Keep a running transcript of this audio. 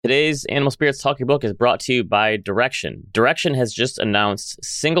Today's Animal Spirits Talking Book is brought to you by Direction. Direction has just announced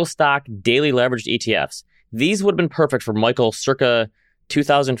single stock daily leveraged ETFs. These would have been perfect for Michael circa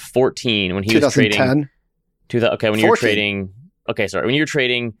 2014 when he was trading. 2010. When you were trading. When you were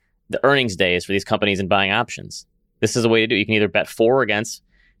trading the earnings days for these companies and buying options. This is a way to do it. You can either bet for or against.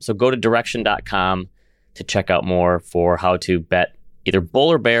 So go to direction.com to check out more for how to bet either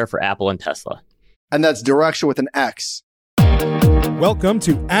bull or bear for Apple and Tesla. And that's Direction with an X. Welcome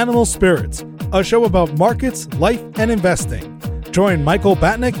to Animal Spirits, a show about markets, life, and investing. Join Michael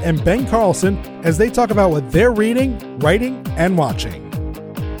Batnick and Ben Carlson as they talk about what they're reading, writing, and watching.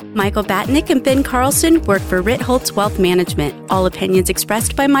 Michael Batnick and Ben Carlson work for Ritholtz Wealth Management. All opinions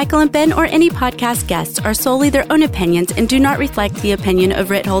expressed by Michael and Ben or any podcast guests are solely their own opinions and do not reflect the opinion of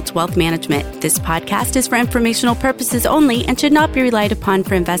Ritholtz Wealth Management. This podcast is for informational purposes only and should not be relied upon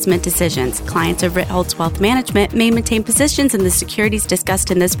for investment decisions. Clients of Ritholtz Wealth Management may maintain positions in the securities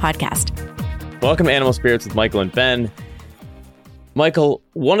discussed in this podcast. Welcome to Animal Spirits with Michael and Ben. Michael,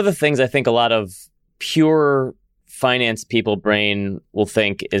 one of the things I think a lot of pure finance people brain will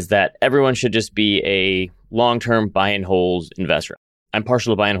think is that everyone should just be a long-term buy and hold investor. I'm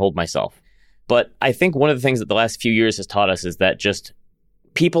partial to buy and hold myself. But I think one of the things that the last few years has taught us is that just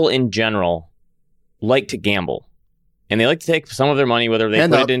people in general like to gamble. And they like to take some of their money, whether they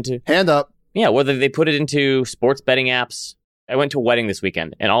whether they put it into sports betting apps. I went to a wedding this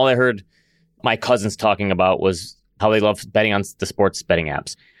weekend and all I heard my cousins talking about was how they love betting on the sports betting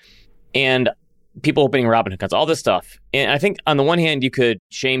apps. And people opening Robinhood accounts, all this stuff. And I think on the one hand, you could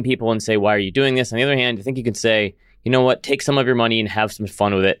shame people and say, why are you doing this? On the other hand, I think you can say, you know what, take some of your money and have some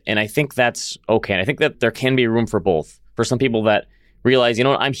fun with it. And I think that's okay. And I think that there can be room for both. For some people that realize, you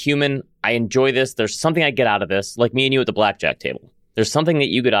know what, I'm human. I enjoy this. There's something I get out of this, like me and you at the blackjack table. There's something that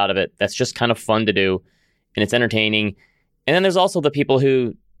you get out of it that's just kind of fun to do and it's entertaining. And then there's also the people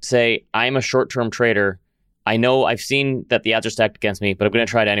who say, I'm a short-term trader. I know I've seen that the odds are stacked against me, but I'm going to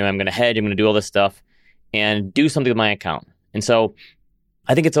try it anyway. I'm going to hedge. I'm going to do all this stuff and do something with my account. And so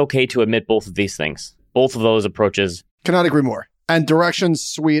I think it's okay to admit both of these things, both of those approaches. Cannot agree more. And Direction's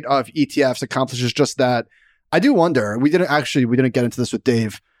suite of ETFs accomplishes just that. I do wonder, we didn't get into this with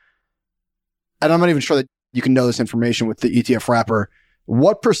Dave, and I'm not even sure that you can know this information with the ETF wrapper.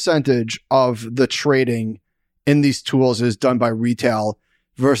 What percentage of the trading in these tools is done by retail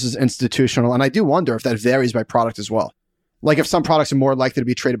versus institutional? And I do wonder if that varies by product as well. Like if some products are more likely to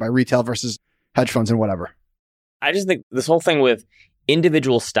be traded by retail versus hedge funds and whatever. I just think this whole thing with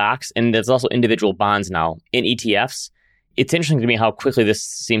individual stocks, and there's also individual bonds now in ETFs, it's interesting to me how quickly this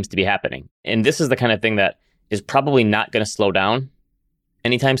seems to be happening. And this is the kind of thing that is probably not going to slow down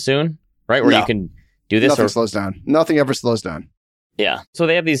anytime soon, right? Where you can do this. Nothing slows down. Nothing ever slows down. Yeah. So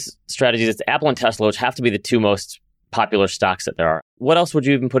they have these strategies. It's Apple and Tesla, which have to be the two most popular stocks that there are. What else would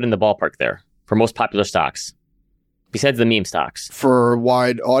you even put in the ballpark there for most popular stocks besides the meme stocks? For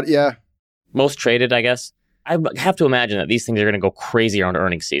wide audience, most traded, I guess. I have to imagine that these things are going to go crazy around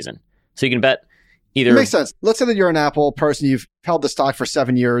earnings season. So you can bet either. It makes sense. Let's say that you're an Apple person, you've held the stock for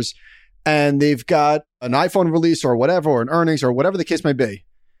 7 years, and they've got an iPhone release or whatever, or an earnings or whatever the case may be,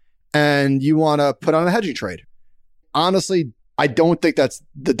 and you want to put on a hedging trade. Honestly, I don't think that's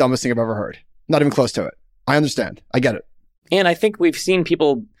the dumbest thing I've ever heard. Not even close to it. I understand. I get it. And I think we've seen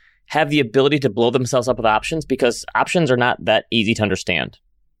people have the ability to blow themselves up with options because options are not that easy to understand.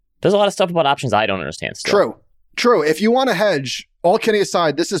 There's a lot of stuff about options I don't understand still. True. If you want to hedge, all kidding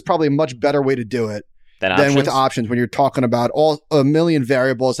aside, this is probably a much better way to do it than with options when you're talking about a million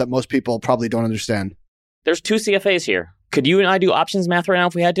variables that most people probably don't understand. There's two CFAs here. Could you and I do options math right now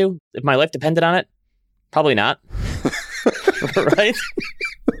if we had to? If my life depended on it? Probably not. Right?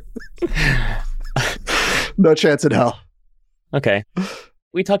 No chance in hell. Okay.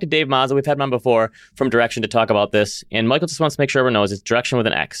 We talked to Dave Mazza. We've had him on before from Direction to talk about this. And Michael just wants to make sure everyone knows it's Direction with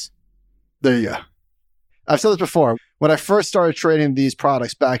an X. There you go. I've said this before. When I first started trading these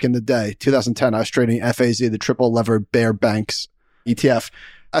products back in the day, 2010, I was trading FAZ, the triple levered bear banks ETF.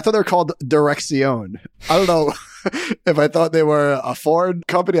 I thought they were called Direction. I don't know if I thought they were a foreign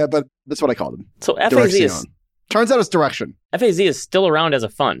company, but that's what I called them. So FAZ is... Turns out it's Direction. FAZ is still around as a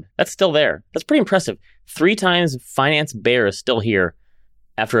fund. That's still there. That's pretty impressive. 3 times finance bear is still here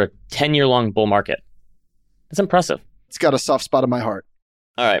after a 10-year-long bull market. That's impressive. It's got a soft spot in my heart.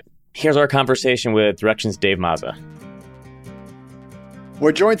 All right. Here's our conversation with Direction's Dave Mazza.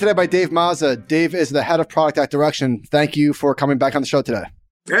 We're joined today by Dave Mazza. Dave is the head of product at Direction. Thank you for coming back on the show today.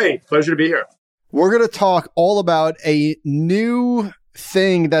 Hey, pleasure to be here. We're going to talk all about a new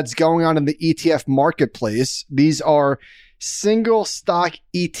thing that's going on in the ETF marketplace. These are single stock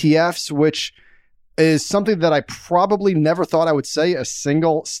ETFs, which is something that I probably never thought I would say, a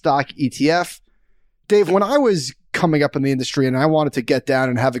single stock ETF. Dave, when I was coming up in the industry and I wanted to get down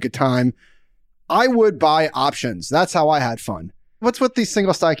and have a good time, I would buy options. That's how I had fun. What's with these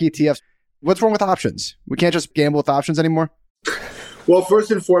single stock ETFs? What's wrong with options? We can't just gamble with options anymore? Well,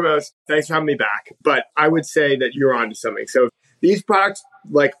 first and foremost, thanks for having me back. But I would say that you're onto something. So these products,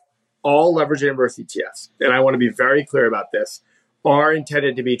 like all leverage and inverse ETFs, and I want to be very clear about this, are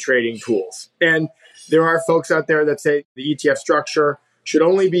intended to be trading tools. And there are folks out there that say the ETF structure should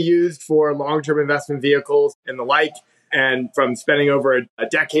only be used for long-term investment vehicles and the like. And from spending over a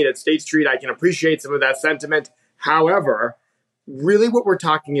decade at State Street, I can appreciate some of that sentiment. However, really what we're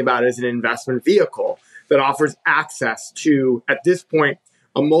talking about is an investment vehicle that offers access to, at this point,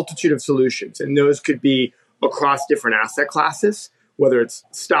 a multitude of solutions. And those could be across different asset classes, whether it's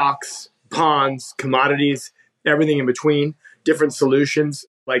stocks, bonds, commodities, everything in between, different solutions,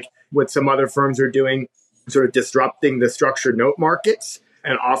 like what some other firms are doing, sort of disrupting the structured note markets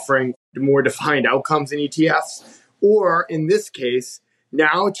and offering more defined outcomes in ETFs. Or in this case,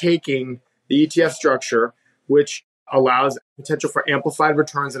 now taking the ETF structure, which allows potential for amplified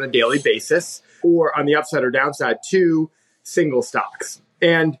returns on a daily basis, or on the upside or downside, to single stocks.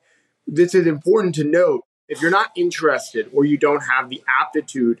 And this is important to note. If you're not interested or you don't have the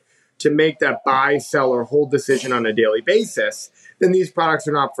aptitude to make that buy, sell, or hold decision on a daily basis, then these products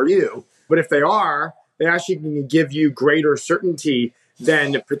are not for you. But if they are, they actually can give you greater certainty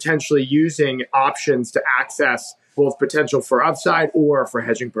than potentially using options to access both potential for upside or for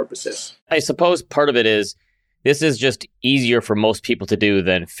hedging purposes. I suppose part of it is this is just easier for most people to do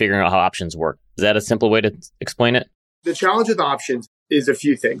than figuring out how options work. Is that a simple way to explain it? The challenge with options is a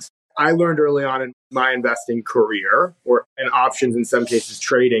few things. I learned early on in my investing career, or in options in some cases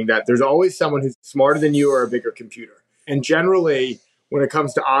trading, that there's always someone who's smarter than you or a bigger computer. And generally, when it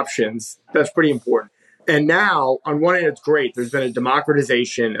comes to options, that's pretty important. And now, on one hand, it's great. There's been a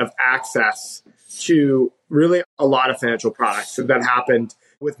democratization of access to really a lot of financial products. So that happened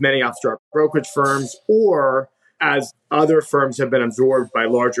with many upstart brokerage firms, or as other firms have been absorbed by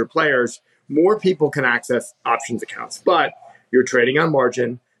larger players, more people can access options accounts. But you're trading on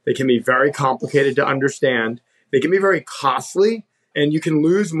margin. They can be very complicated to understand. They can be very costly, and you can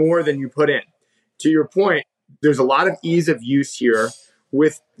lose more than you put in. To your point, there's a lot of ease of use here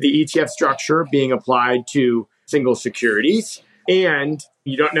with the ETF structure being applied to single securities. And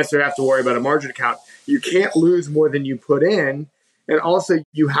you don't necessarily have to worry about a margin account. You can't lose more than you put in. And also,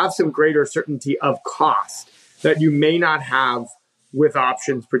 you have some greater certainty of cost that you may not have with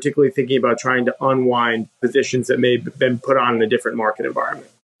options, particularly thinking about trying to unwind positions that may have been put on in a different market environment.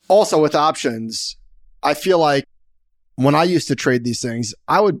 Also, with options, I feel like when I used to trade these things,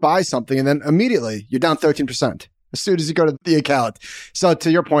 I would buy something and then immediately you're down 13% as soon as you go to the account. So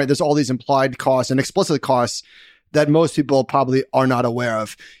to your point, there's all these implied costs and explicit costs that most people probably are not aware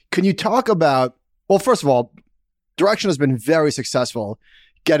of. Can you talk about, well, first of all, Direction has been very successful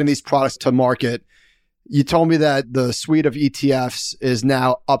getting these products to market. You told me that the suite of ETFs is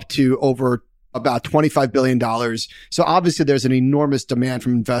now up to over about $25 billion. So obviously there's an enormous demand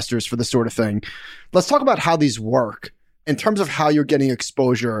from investors for this sort of thing. Let's talk about how these work in terms of how you're getting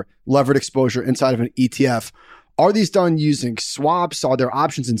exposure, levered exposure inside of an ETF. Are these done using swaps? Are there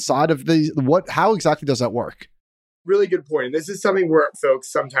options inside of these? How exactly does that work? Really good point. And this is something where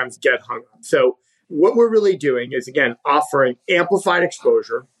folks sometimes get hung up. So what we're really doing is, again, offering amplified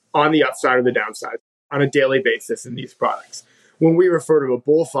exposure on the upside or the downside on a daily basis in these products. When we refer to a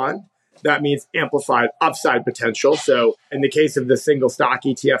bull fund, that means amplified upside potential. So in the case of the single stock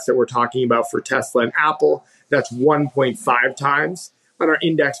ETFs that we're talking about for Tesla and Apple, that's 1.5 times. On our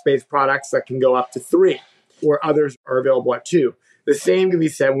index-based products, that can go up to 3, or others are available at 2. The same can be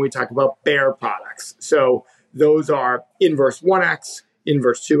said when we talk about bear products. So those are inverse 1x,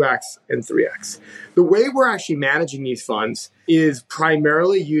 inverse 2x, and 3x. The way we're actually managing these funds is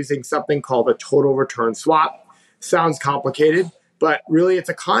primarily using something called a total return swap. Sounds complicated, but really it's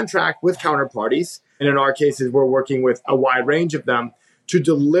a contract with counterparties. And in our cases, we're working with a wide range of them to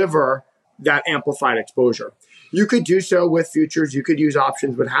deliver that amplified exposure. You could do so with futures, you could use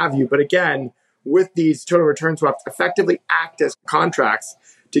options, what have you. But again, with these total return swaps, effectively act as contracts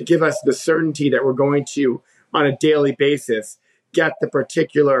to give us the certainty that we're going to, on a daily basis, get the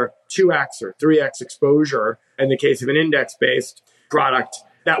particular 2x or 3x exposure in the case of an index-based product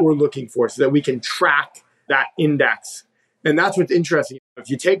that we're looking for, so that we can track that index. And that's what's interesting. If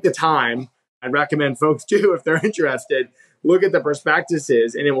you take the time, I'd recommend folks do, if they're interested, look at the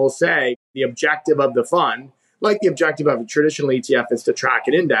prospectuses, and it will say the objective of the fund, like the objective of a traditional ETF is to track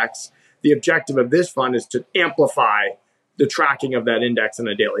an index. The objective of this fund is to amplify the tracking of that index on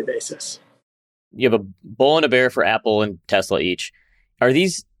a daily basis. you have a bull and a bear for Apple and Tesla each. Are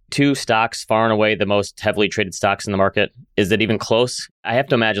these two stocks far and away the most heavily traded stocks in the market? Is it even close? I have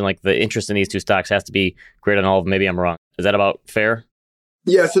to imagine like the interest in these two stocks has to be greater than all of them. Maybe I'm wrong. Is that about fair?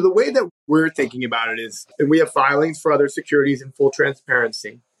 Yeah, so the way that we're thinking about it is, and we have filings for other securities in full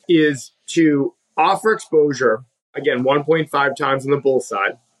transparency, is to offer exposure, again, 1.5 times on the bull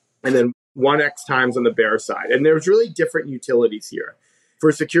side, and then 1x times on the bear side. And there's really different utilities here.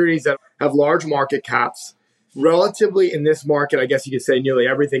 For securities that have large market caps, relatively in this market, I guess you could say nearly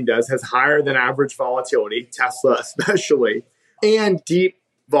everything has higher than average volatility, Tesla especially, and deep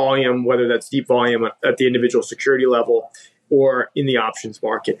volume, whether that's deep volume at the individual security level or in the options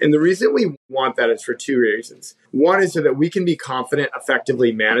market. And the reason we want that is for two reasons. One is so that we can be confident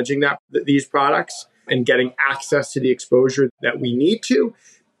effectively managing these products and getting access to the exposure that we need to,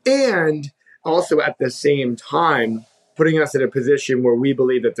 and also at the same time, putting us in a position where we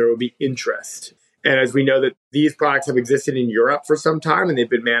believe that there will be interest. And as we know that these products have existed in Europe for some time and they've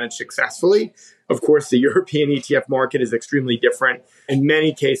been managed successfully, of course, the European ETF market is extremely different in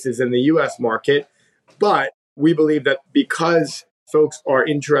many cases than the US market. But we believe that because folks are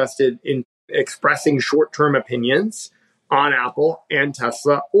interested in expressing short-term opinions on Apple and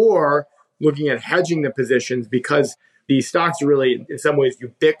Tesla, or looking at hedging the positions because these stocks are really, in some ways,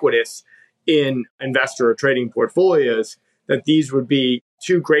 ubiquitous in investor or trading portfolios, that these would be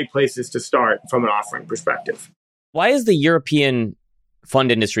two great places to start from an offering perspective. Why is the European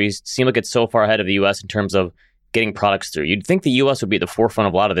fund industry seem like it's so far ahead of the US in terms of getting products through? You'd think the US would be at the forefront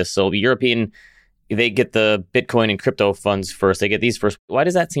of a lot of this. So the European, they get the Bitcoin and crypto funds first. They get these first. Why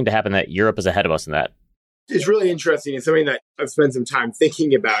does that seem to happen that Europe is ahead of us in that? It's really interesting. It's something that I've spent some time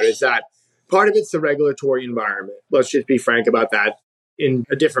thinking about, is that part of it's the regulatory environment. Let's just be frank about that. In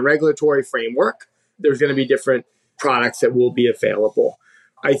a different regulatory framework, there's going to be different products that will be available.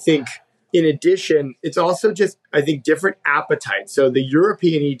 I think in addition, it's also just, I think, different appetite. So the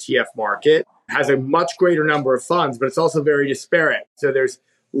European ETF market has a much greater number of funds, but it's also very disparate. So there's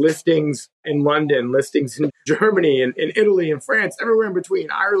listings in London, listings in Germany, and in Italy and France, everywhere in between,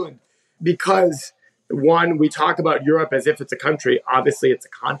 Ireland, because one, we talk about Europe as if it's a country. Obviously, it's a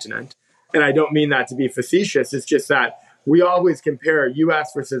continent. And I don't mean that to be facetious. It's just that we always compare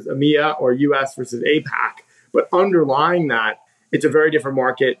US versus EMEA or US versus APAC. But underlying that, it's a very different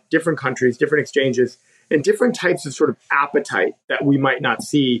market, different countries, different exchanges, and different types of sort of appetite that we might not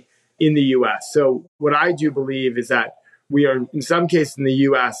see in the US. So what I do believe is that we are, in some cases in the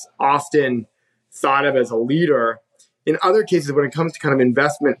US, often thought of as a leader. In other cases, when it comes to kind of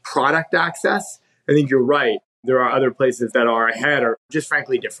investment product access, I think you're right. There are other places that are ahead or just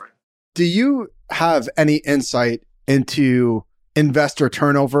frankly different. Do you have any insight into investor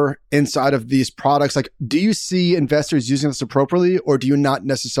turnover inside of these products? Like, do you see investors using this appropriately, or do you not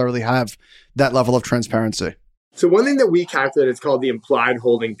necessarily have that level of transparency? So one thing that we calculate is called the implied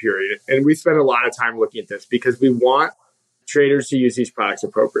holding period. And we spend a lot of time looking at this because we want traders to use these products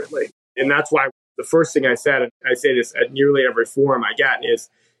appropriately. And that's why the first thing I said, and I say this at nearly every forum I get, is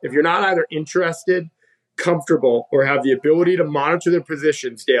if you're not either interested, comfortable, or have the ability to monitor their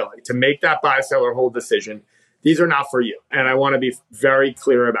positions daily to make that buy, sell, or hold decision, these are not for you. And I want to be very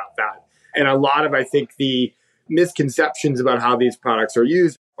clear about that. And a lot of, I think, the misconceptions about how these products are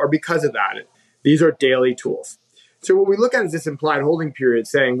used are because of that. These are daily tools. So what we look at is this implied holding period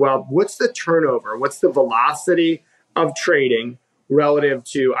saying, well, what's the turnover? What's the velocity of trading relative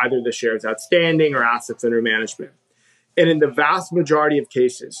to either the shares outstanding or assets under management? And in the vast majority of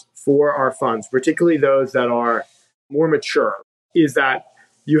cases for our funds, particularly those that are more mature, is that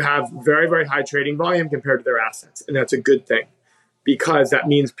you have very, very high trading volume compared to their assets. And that's a good thing because that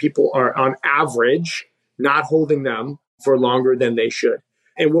means people are on average not holding them for longer than they should.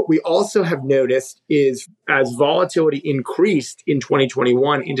 And what we also have noticed is as volatility increased in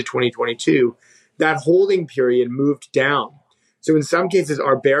 2021 into 2022, that holding period moved down. So in some cases,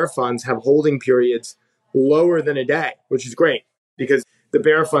 our bear funds have holding periods lower than a day, which is great because the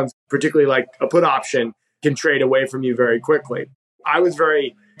bear funds, particularly like a put option, can trade away from you very quickly. I was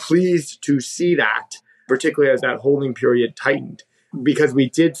very pleased to see that, particularly as that holding period tightened, because we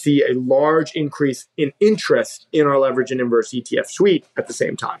did see a large increase in interest in our leverage and inverse ETF suite at the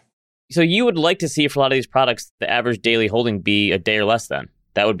same time. So you would like to see for a lot of these products, the average daily holding be a day or less then?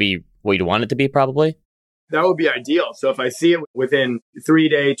 That would be what you'd want it to be probably? That would be ideal. So if I see it within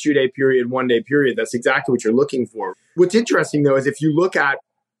 3-day, 2-day period, 1-day period, that's exactly what you're looking for. What's interesting though, is if you look at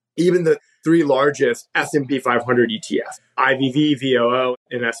even the three largest S&P 500 ETFs, IVV, VOO,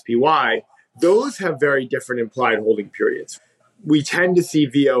 and SPY, those have very different implied holding periods. We tend to see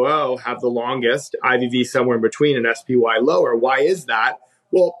VOO have the longest, IVV somewhere in between, and SPY lower. Why is that?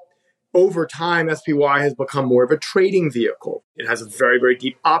 Well, over time, SPY has become more of a trading vehicle. It has a very, very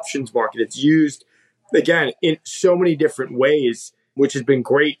deep options market. It's used, again, in so many different ways, which has been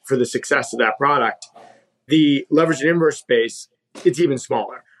great for the success of that product. The leverage and inverse space, it's even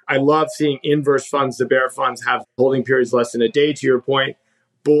smaller. I love seeing inverse funds, the bear funds, have holding periods less than a day, to your point.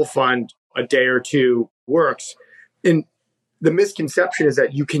 Bull fund, a day or two works. And the misconception is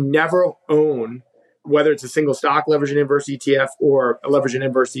that you can never own, whether it's a single stock leverage and inverse ETF or a leverage and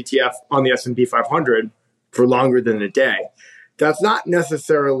inverse ETF on the S&P 500 for longer than a day. That's not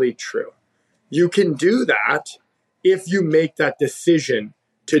necessarily true. You can do that if you make that decision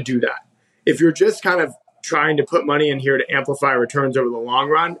to do that. If you're just kind of trying to put money in here to amplify returns over the long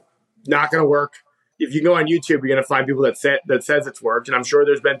run, not going to work. If you go on YouTube, you're going to find people that says it's worked. And I'm sure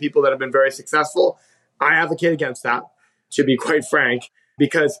there's been people that have been very successful. I advocate against that, to be quite frank,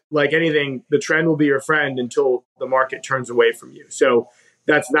 because like anything, the trend will be your friend until the market turns away from you. So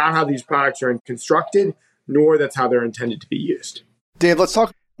that's not how these products are constructed, nor that's how they're intended to be used. Dave, let's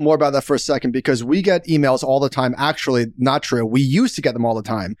talk more about that for a second, because we get emails all the time. Actually, not true. We used to get them all the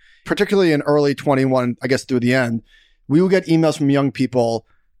time, particularly in early 21, I guess through the end. We would get emails from young people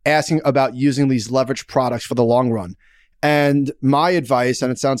asking about using these leverage products for the long run. And my advice,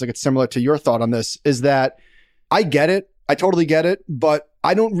 and it sounds like it's similar to your thought on this, is that I get it. I totally get it. But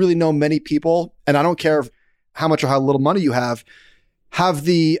I don't really know many people, and I don't care how much or how little money you have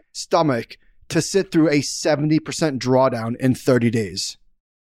the stomach to sit through a 70% drawdown in 30 days.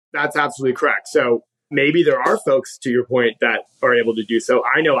 That's absolutely correct. So maybe there are folks, to your point, that are able to do so.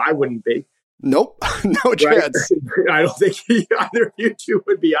 I know I wouldn't be. Nope. No chance. Right? I don't think either of you two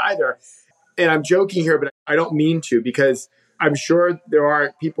would be either. And I'm joking here, but I don't mean to, because I'm sure there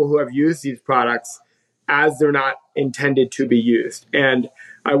are people who have used these products as they're not intended to be used. And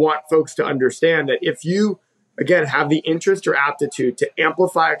I want folks to understand that if you, again, have the interest or aptitude to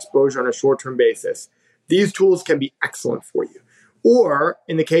amplify exposure on a short-term basis, these tools can be excellent for you. Or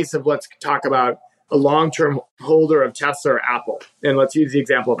in the case of, let's talk about a long-term holder of Tesla or Apple. And let's use the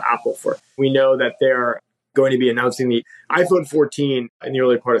example of Apple we know that they're going to be announcing the iPhone 14 in the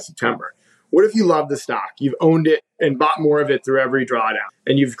early part of September. What if you love the stock? You've owned it and bought more of it through every drawdown,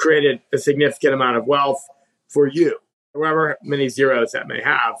 and you've created a significant amount of wealth for you, however many zeros that may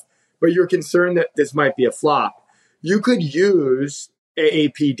have, but you're concerned that this might be a flop. You could use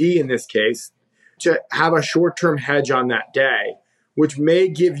AAPD in this case to have a short-term hedge on that day, which may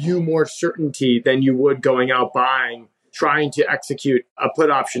give you more certainty than you would going out buying, trying to execute a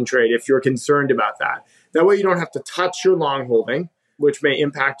put option trade if you're concerned about that. That way you don't have to touch your long holding, which may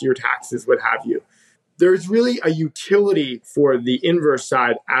impact your taxes, what have you. There's really a utility for the inverse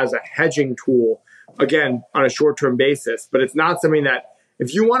side as a hedging tool, again, on a short-term basis, but it's not something that,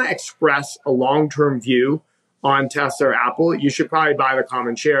 if you want to express a long-term view on Tesla or Apple, you should probably buy the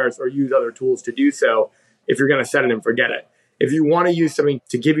common shares or use other tools to do so if you're going to set it and forget it. If you want to use something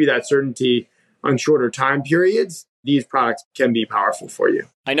to give you that certainty on shorter time periods, these products can be powerful for you.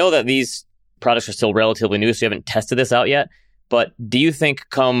 I know that these products are still relatively new, so you haven't tested this out yet, but do you think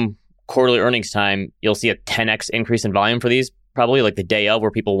come quarterly earnings time, you'll see a 10x increase in volume for these, probably like the day of,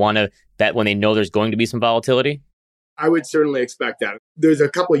 where people want to bet when they know there's going to be some volatility? I would certainly expect that. There's a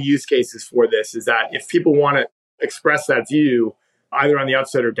couple of use cases for this, is that if people want to express that view, either on the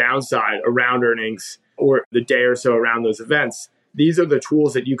upside or downside around earnings or the day or so around those events, these are the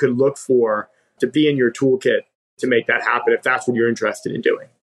tools that you could look for to be in your toolkit to make that happen if that's what you're interested in doing.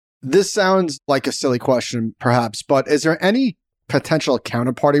 This sounds like a silly question, perhaps, but is there any potential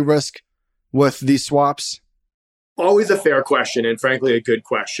counterparty risk with these swaps? Always a fair question, and frankly, a good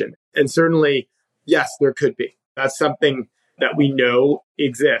question. And certainly, yes, there could be. That's something that we know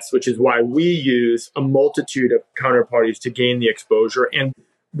exists, which is why we use a multitude of counterparties to gain the exposure. And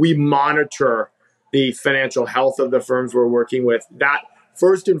we monitor the financial health of the firms we're working with. That,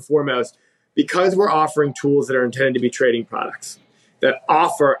 first and foremost, because we're offering tools that are intended to be trading products that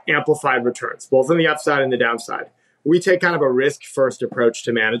offer amplified returns, both on the upside and the downside. We take kind of a risk-first approach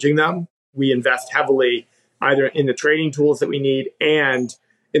to managing them. We invest heavily either in the trading tools that we need and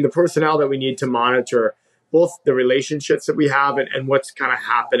in the personnel that we need to monitor both the relationships that we have and what's kind of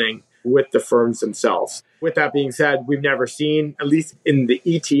happening with the firms themselves. With that being said, we've never seen, at least in the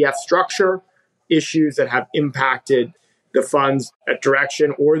ETF structure, issues that have impacted the funds at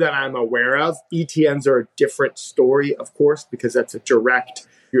direction or that I'm aware of. ETNs are a different story, of course, because that's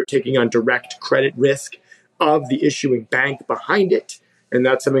you're taking on direct credit risk of the issuing bank behind it. And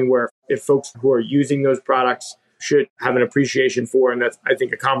that's something where if folks who are using those products should have an appreciation for, and that's, I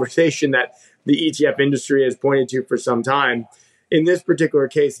think, a conversation that the ETF industry has pointed to for some time. In this particular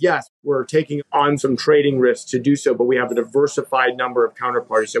case, yes, we're taking on some trading risks to do so, but we have a diversified number of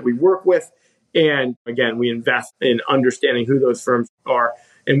counterparties that we work with. And again, we invest in understanding who those firms are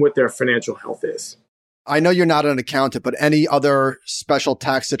and what their financial health is. I know you're not an accountant, but any other special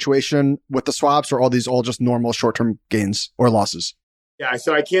tax situation with the swaps, or are all these all just normal short-term gains or losses? Yeah,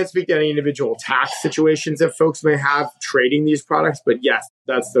 so I can't speak to any individual tax situations that folks may have trading these products, but yes,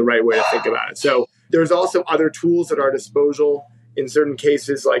 that's the right way to think about it. So there's also other tools at our disposal in certain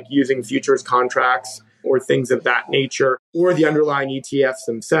cases, like using futures contracts or things of that nature, or the underlying ETFs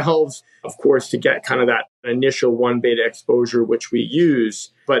themselves, of course, to get kind of that initial 1 beta exposure, which we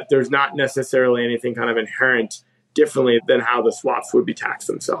use. But there's not necessarily anything kind of inherent differently than how the swaps would be taxed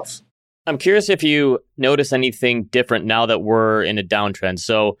themselves. I'm curious if you notice anything different now that we're in a downtrend.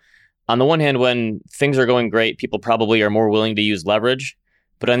 So on the one hand, when things are going great, people probably are more willing to use leverage.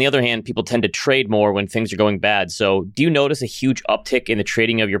 But on the other hand, people tend to trade more when things are going bad. So do you notice a huge uptick in the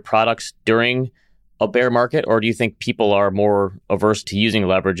trading of your products during a bear market? Or do you think people are more averse to using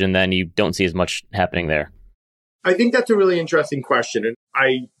leverage and then you don't see as much happening there? I think that's a really interesting question. And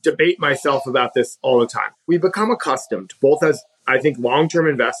I debate myself about this all the time. We become accustomed, both as, I think, long-term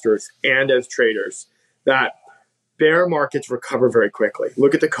investors and as traders, that bear markets recover very quickly.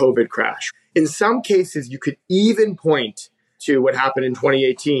 Look at the COVID crash. In some cases, you could even point to what happened in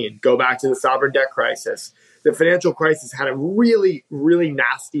 2018, go back to the sovereign debt crisis. The financial crisis had a really, really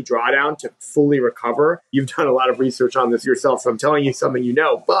nasty drawdown to fully recover. You've done a lot of research on this yourself, so I'm telling you something you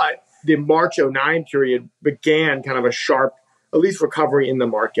know. But the March 09 period began kind of a sharp, at least recovery in the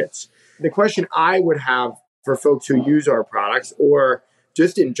markets. The question I would have for folks who use our products, or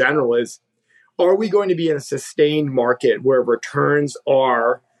just in general, is, are we going to be in a sustained market where returns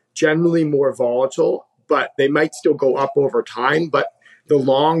are generally more volatile, but they might still go up over time, but the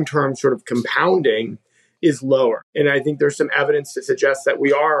long-term sort of compounding is lower? And I think there's some evidence to suggest that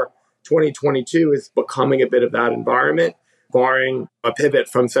 2022 is becoming a bit of that environment, barring a pivot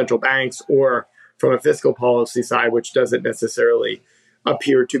from central banks or from a fiscal policy side, which doesn't necessarily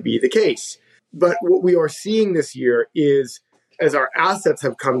appear to be the case. But what we are seeing this year is, as our assets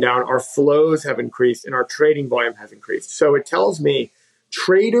have come down, our flows have increased and our trading volume has increased. So it tells me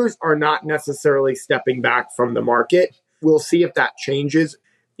traders are not necessarily stepping back from the market. We'll see if that changes,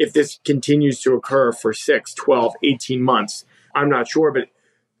 if this continues to occur for 6, 12, 18 months. I'm not sure. But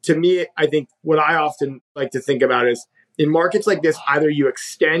to me, I think what I often like to think about is, in markets like this, either you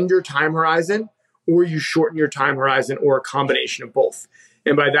extend your time horizon or you shorten your time horizon, or a combination of both.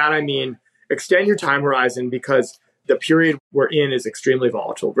 And by that, I mean, extend your time horizon because the period we're in is extremely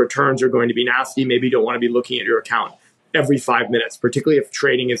volatile. Returns are going to be nasty. Maybe you don't want to be looking at your account every 5 minutes, particularly if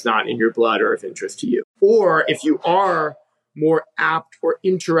trading is not in your blood or of interest to you. Or if you are more apt or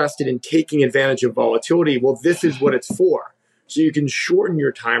interested in taking advantage of volatility, well, this is what it's for. So you can shorten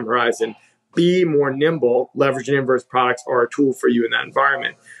your time horizon, be more nimble. Leverage and inverse products are a tool for you in that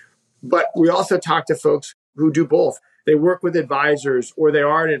environment. But we also talk to folks who do both. They work with advisors, or they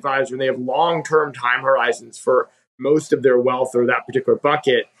are an advisor and they have long-term time horizons for most of their wealth or that particular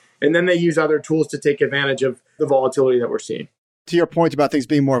bucket. And then they use other tools to take advantage of the volatility that we're seeing. To your point about things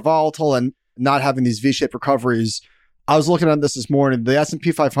being more volatile and not having these V-shaped recoveries, I was looking at this morning. The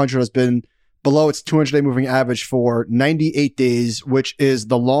S&P 500 has been below its 200-day moving average for 98 days, which is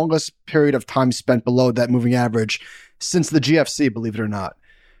the longest period of time spent below that moving average since the GFC, believe it or not.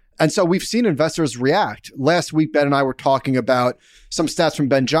 And so we've seen investors react. Last week, Ben and I were talking about some stats from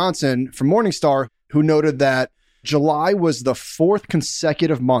Ben Johnson from Morningstar, who noted that July was the 4th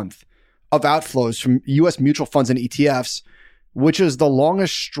consecutive month of outflows from U.S. mutual funds and ETFs, which is the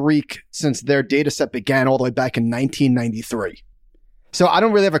longest streak since their data set began all the way back in 1993. So I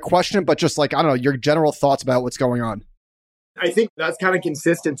don't really have a question, but just like, I don't know, your general thoughts about what's going on. I think that's kind of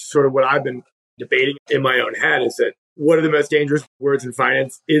consistent to sort of what I've been debating in my own head, is that one of the most dangerous words in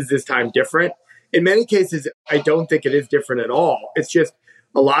finance is this time different. In many cases, I don't think it is different at all. It's just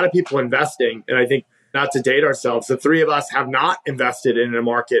a lot of people investing. And I think, not to date ourselves, the three of us have not invested in a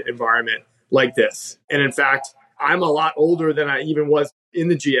market environment like this. And in fact, I'm a lot older than I even was in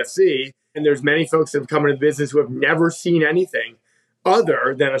the GFC. And there's many folks that have come into the business who have never seen anything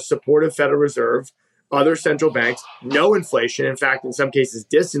other than a supportive Federal Reserve, other central banks, no inflation, in fact, in some cases,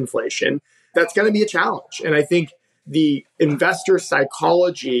 disinflation. That's going to be a challenge. And I think the investor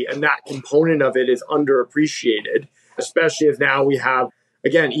psychology and that component of it is underappreciated, especially as now we have,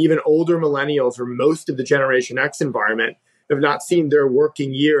 again, even older millennials, or most of the Generation X environment, have not seen their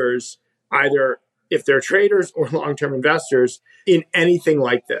working years, either if they're traders or long-term investors, in anything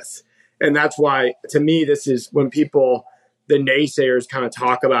like this. And that's why, to me, this is when people, the naysayers, kind of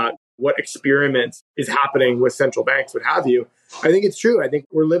talk about what experiments is happening with central banks, what have you. I think it's true. I think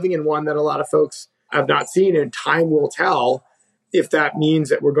we're living in one that a lot of folks have not seen, and time will tell if that means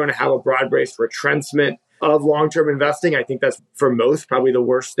that we're going to have a broad-based retrenchment of long-term investing. I think that's, for most, probably the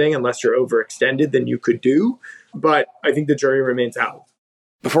worst thing, unless you're overextended than you could do. But I think the jury remains out.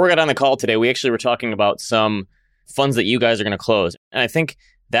 Before we got on the call today, we actually were talking about some funds that you guys are going to close. And I think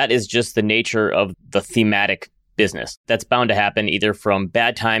that is just the nature of the thematic business. That's bound to happen either from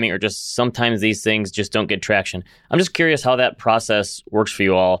bad timing or just sometimes these things just don't get traction. I'm just curious how that process works for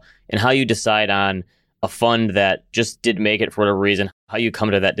you all and how you decide on a fund that just did make it for whatever reason, how you come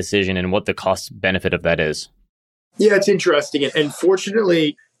to that decision and what the cost benefit of that is. Yeah, it's interesting. And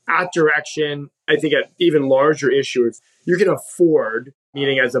fortunately, at Direction, I think at even larger issuers, you can afford,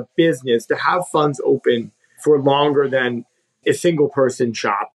 meaning as a business, to have funds open for longer than a single person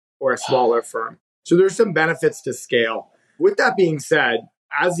shop or a smaller firm. So there's some benefits to scale. With that being said,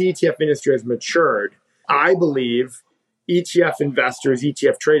 as the ETF industry has matured, I believe ETF investors,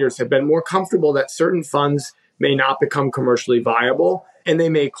 ETF traders have been more comfortable that certain funds may not become commercially viable and they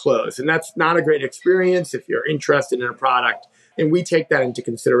may close. And that's not a great experience if you're interested in a product. And we take that into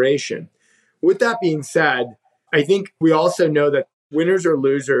consideration. With that being said, I think we also know that winners or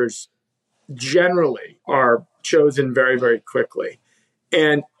losers generally are chosen very, very quickly.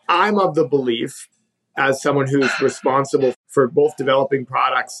 And I'm of the belief, as someone who's responsible for both developing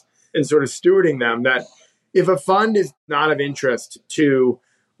products and sort of stewarding them, that if a fund is not of interest to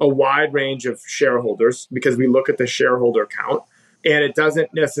a wide range of shareholders, because we look at the shareholder count, and it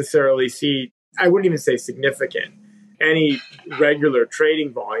doesn't necessarily see, I wouldn't even say significant, any regular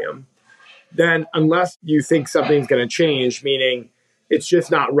trading volume, then unless you think something's going to change, meaning it's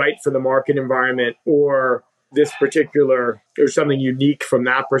just not right for the market environment or this particular or something unique from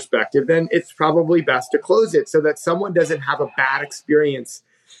that perspective, then it's probably best to close it so that someone doesn't have a bad experience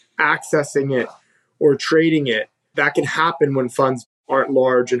accessing it or trading it. That can happen when funds aren't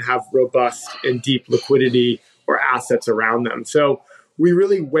large and have robust and deep liquidity or assets around them. So we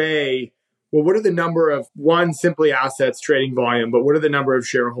really weigh, well, what are the number of, one, simply assets, trading volume, but what are the number of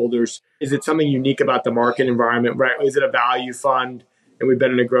shareholders? Is it something unique about the market environment, right? Is it a value fund and we've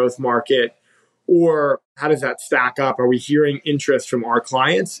been in a growth market? Or how does that stack up? Are we hearing interest from our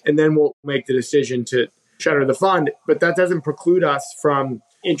clients? And then we'll make the decision to shutter the fund. But that doesn't preclude us from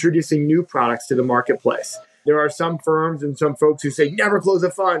introducing new products to the marketplace. There are some firms and some folks who say never close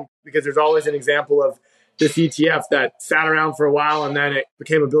a fund because there's always an example of this ETF that sat around for a while and then it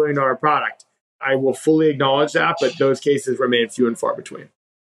became $1 billion product. I will fully acknowledge that, but those cases remain few and far between.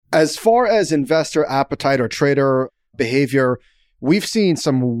 As far as investor appetite or trader behavior, we've seen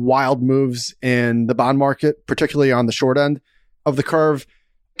some wild moves in the bond market, particularly on the short end of the curve.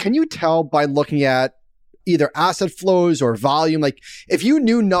 Can you tell by looking at either asset flows or volume? Like if you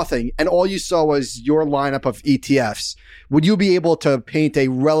knew nothing and all you saw was your lineup of ETFs, would you be able to paint a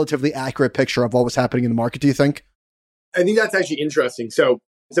relatively accurate picture of what was happening in the market, do you think? I think that's actually interesting. So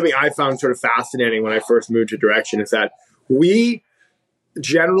something I found sort of fascinating when I first moved to Direction is that we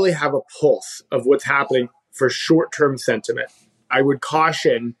generally have a pulse of what's happening for short-term sentiment. I would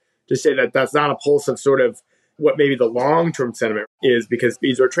caution to say that that's not a pulse of sort of what maybe the long-term sentiment is because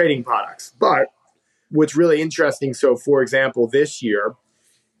these are trading products. But what's really interesting, so for example, this year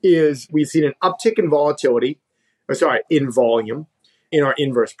is we've seen an uptick in in volume in our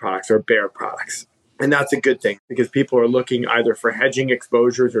inverse products or bear products. And that's a good thing because people are looking either for hedging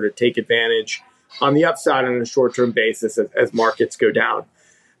exposures or to take advantage on the upside on a short-term basis as markets go down.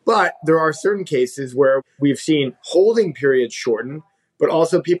 But there are certain cases where we've seen holding periods shorten, but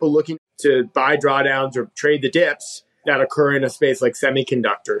also people looking to buy drawdowns or trade the dips that occur in a space like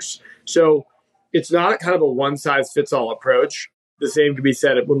semiconductors. So it's not kind of a one-size-fits-all approach. The same could be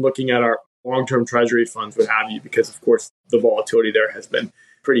said when looking at our long-term treasury funds, what have you, because, of course, the volatility there has been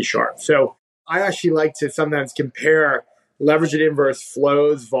pretty sharp. So I actually like to sometimes compare leveraged inverse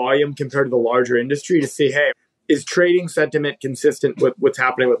flows, volume compared to the larger industry to see, hey, is trading sentiment consistent with what's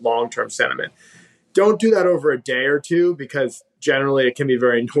happening with long-term sentiment? Don't do that over a day or two because generally it can be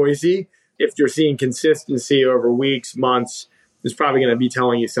very noisy. If you're seeing consistency over weeks, months, it's probably going to be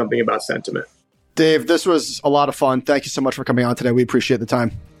telling you something about sentiment. Dave, this was a lot of fun. Thank you so much for coming on today. We appreciate the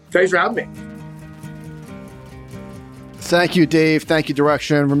time. Thanks for having me. Thank you, Dave. Thank you,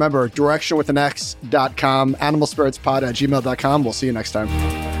 Direction. Remember, directionwithanx.com, animalspiritspod@gmail.com. We'll see you next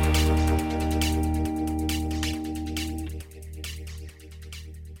time.